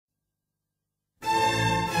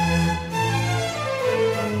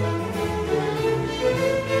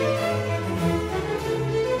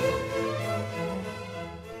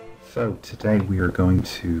So today we are going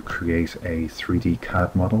to create a 3D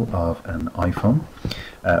CAD model of an iPhone.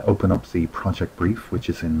 Open up the project brief, which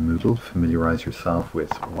is in Moodle. Familiarize yourself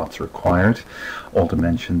with what's required. All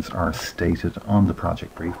dimensions are stated on the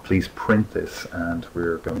project brief. Please print this, and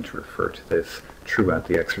we're going to refer to this throughout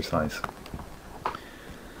the exercise.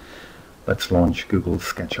 Let's launch Google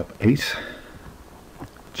SketchUp 8.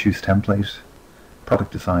 Choose template,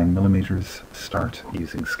 product design millimeters, start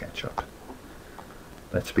using SketchUp.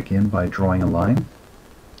 Let's begin by drawing a line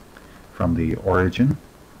from the origin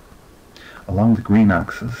along the green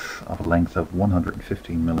axis of a length of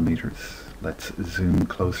 115 millimeters. Let's zoom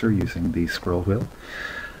closer using the scroll wheel.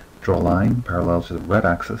 Draw a line parallel to the red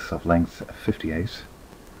axis of length 58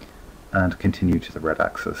 and continue to the red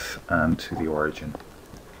axis and to the origin,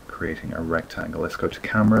 creating a rectangle. Let's go to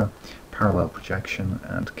camera, parallel projection,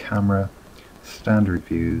 and camera, standard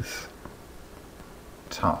views,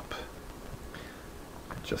 top,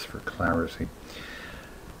 just for clarity.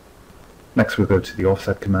 Next we'll go to the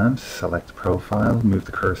offset command, select the profile, move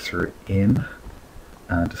the cursor in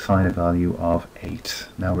and assign a value of 8.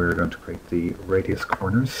 Now we're going to create the radius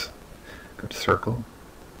corners. Go to circle,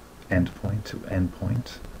 endpoint to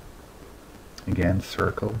endpoint. Again,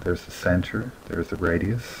 circle, there's the center, there's the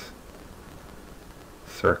radius.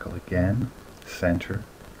 Circle again, center,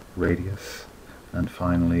 radius, and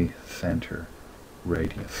finally center,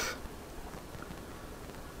 radius.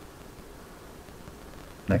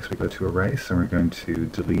 Next we go to erase, and we're going to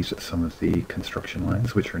delete some of the construction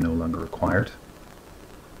lines which are no longer required.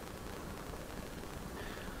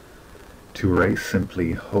 To erase,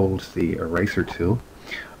 simply hold the eraser tool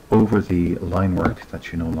over the line work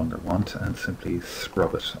that you no longer want and simply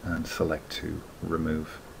scrub it and select to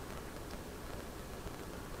remove.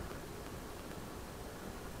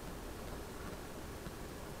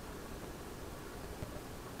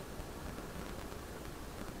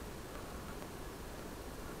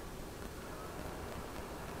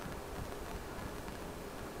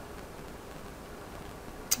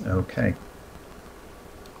 Okay,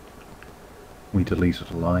 we deleted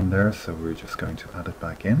a line there, so we're just going to add it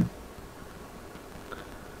back in.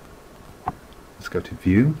 Let's go to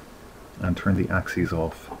View and turn the axes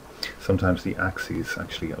off. Sometimes the axes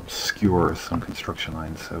actually obscure some construction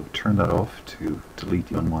lines, so turn that off to delete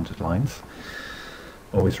the unwanted lines.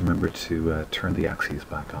 Always remember to turn the axes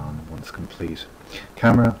back on once complete.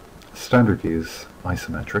 Camera, standard views,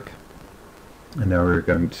 isometric, and now we're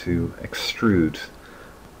going to extrude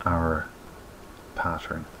our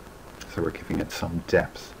pattern, so we're giving it some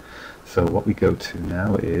depth. So what we go to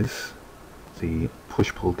now is the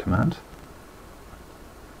push-pull command.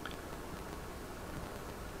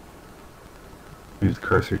 Move the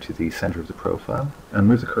cursor to the center of the profile and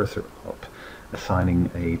move the cursor up, assigning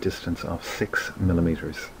a distance of 6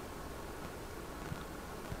 millimeters.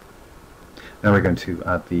 Now we're going to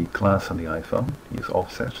add the glass on the iPhone. Use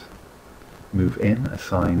offset, move in,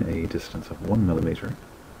 assign a distance of 1 millimeter.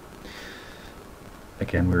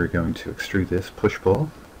 Again, we're going to extrude this, push-pull,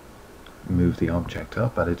 move the object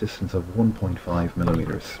up at a distance of 1.5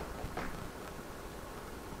 millimeters.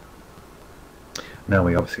 Now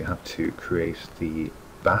we obviously have to create the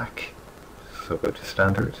back, so go to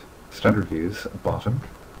standard views, bottom,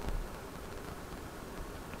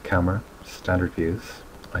 camera, standard views,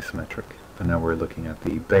 isometric, and now we're looking at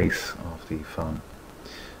the base of the phone.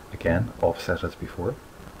 Again, offset as before,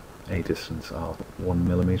 a distance of 1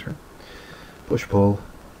 millimeter. Push-pull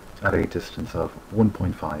at a distance of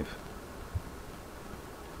 1.5.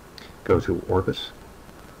 Go to orbit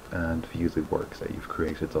and view the work that you've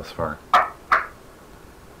created thus far.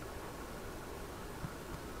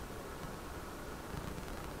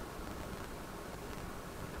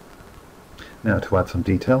 Now to add some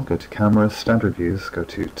detail, go to camera, standard views, go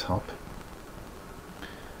to top,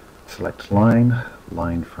 select line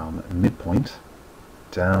from midpoint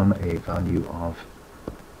down a value of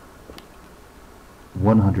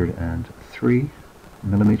 103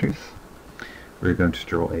 millimeters. We're going to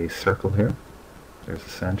draw a circle here. There's the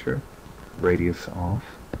center, radius of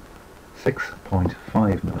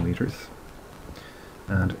 6.5 millimeters,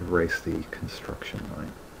 and erase the construction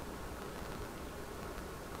line.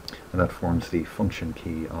 And that forms the function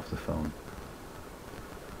key of the phone.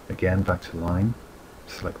 Again, back to line,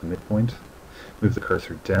 select the midpoint, move the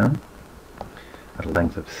cursor down at a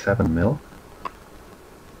length of 7 mil.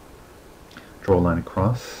 Draw a line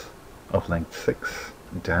across of length 6,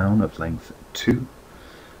 down of length 2,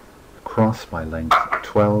 across by length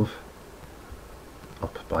 12,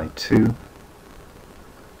 up by 2,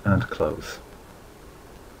 and close.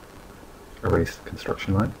 Erase the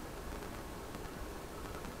construction line.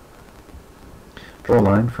 Draw a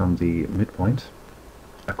line from the midpoint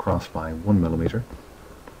across by 1 millimeter.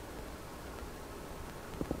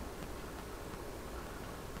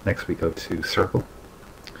 Next we go to circle.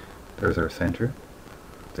 There's our center.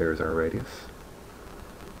 There's our radius.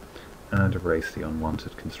 And erase the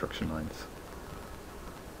unwanted construction lines.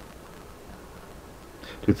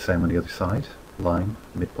 Do the same on the other side. Line,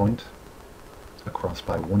 midpoint, across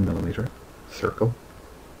by 1 millimeter, circle.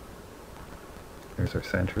 There's our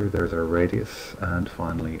center, there's our radius, and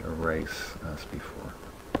finally erase as before.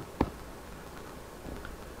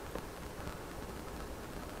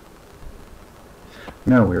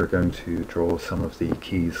 Now we are going to draw some of the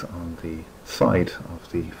keys on the side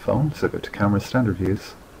of the phone. So go to camera, standard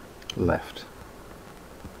views, left.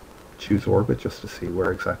 Choose orbit just to see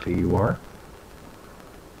where exactly you are.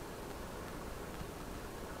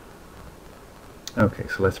 Okay,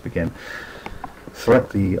 so let's begin.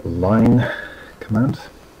 Select the line command.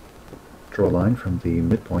 Draw a line from the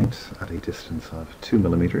midpoint at a distance of 2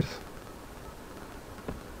 millimeters.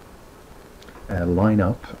 Line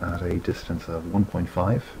up at a distance of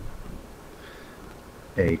 1.5.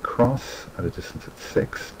 A cross at a distance of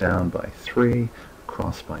 6, down by 3,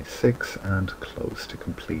 cross by 6, and close to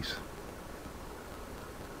complete.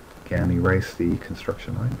 Again, erase the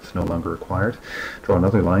construction line, it's no longer required. Draw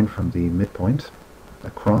another line from the midpoint,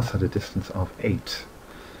 across at a distance of 8.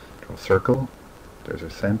 Draw a circle, there's our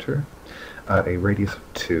center, at a radius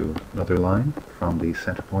of 2. Another line from the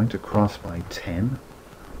center point, across by 10.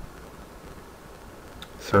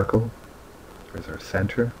 Circle, there's our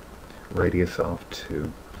center, radius of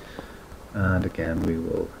 2. And again, we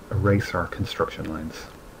will erase our construction lines.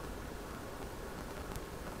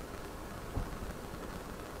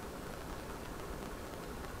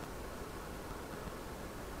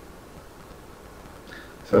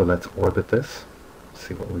 So let's orbit this,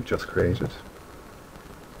 see what we've just created.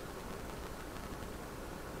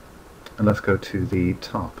 And let's go to the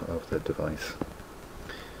top of the device,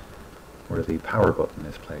 where the power button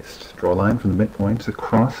is placed. Draw a line from the midpoint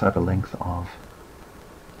across at a length of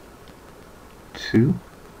 2,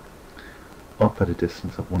 up at a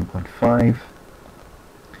distance of 1.5,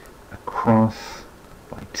 across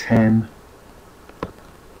by 10,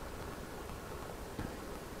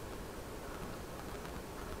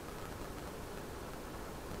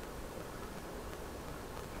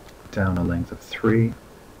 down a length of 3,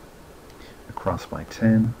 across by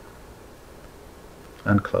 10,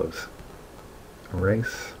 and close.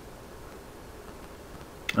 Erase.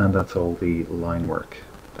 And that's all the line work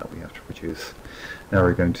that we have to produce. Now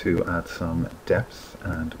we're going to add some depth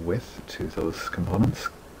and width to those components.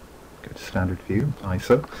 Go to standard view,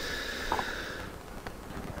 ISO.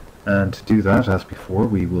 And to do that, as before,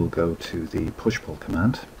 we will go to the push-pull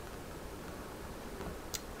command.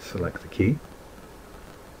 Select the key.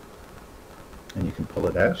 And you can pull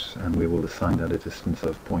it out, and we will assign that a distance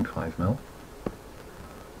of 0.5 mil.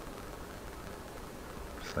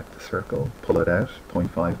 Select the circle, pull it out,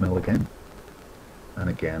 0.5 mil again, and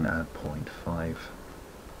again add 0.5.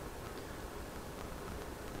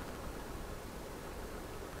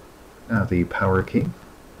 Now the power key,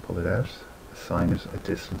 pull it out, assign it a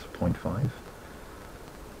distance of 0.5.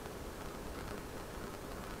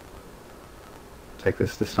 Take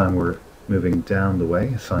this time we're moving down the way,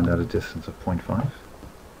 assign that a distance of 0.5.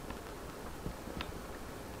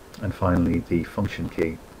 And finally the function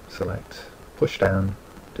key, select, push down,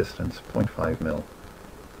 distance 0.5 mil.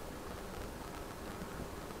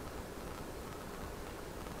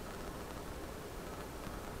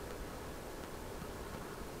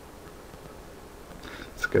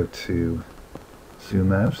 Let's go to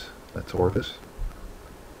zoom out, let's orbit.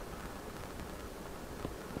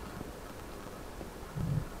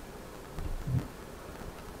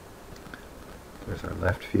 There's our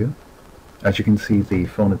left view. As you can see, the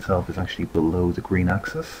phone itself is actually below the green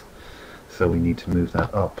axis, so we need to move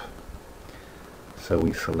that up. So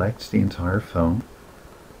we select the entire phone,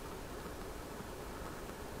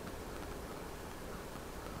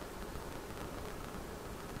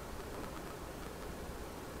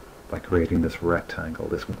 by creating this rectangle,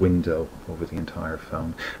 this window over the entire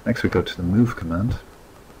phone. Next we go to the move command.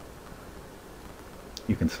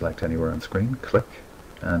 You can select anywhere on screen, click,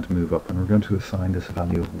 and move up, and we're going to assign this a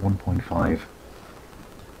value of 1.5.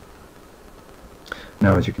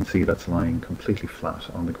 Now as you can see, that's lying completely flat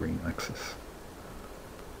on the green axis.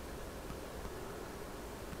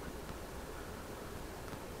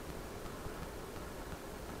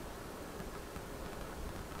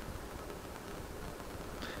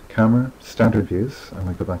 Camera, standard views, and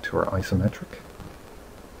we go back to our isometric.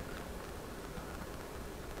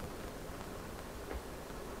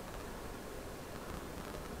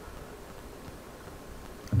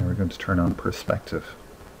 And then we're going to turn on perspective.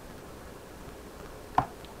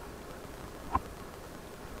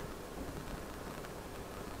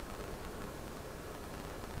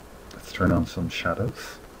 Let's turn on some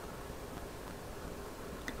shadows.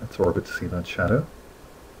 Let's orbit to see that shadow.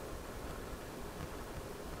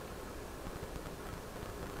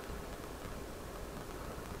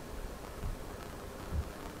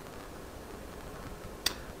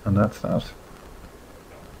 And that's that.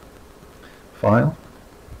 File,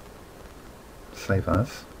 save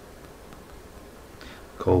as.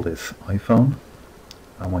 Call this iPhone.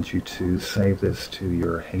 I want you to save this to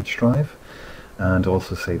your H drive and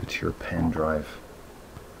also save it to your pen drive.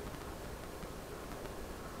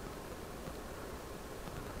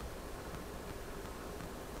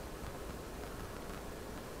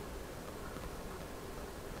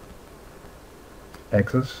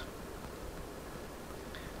 Exit.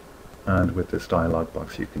 And with this dialog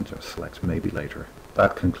box you can just select maybe later.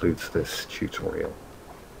 That concludes this tutorial.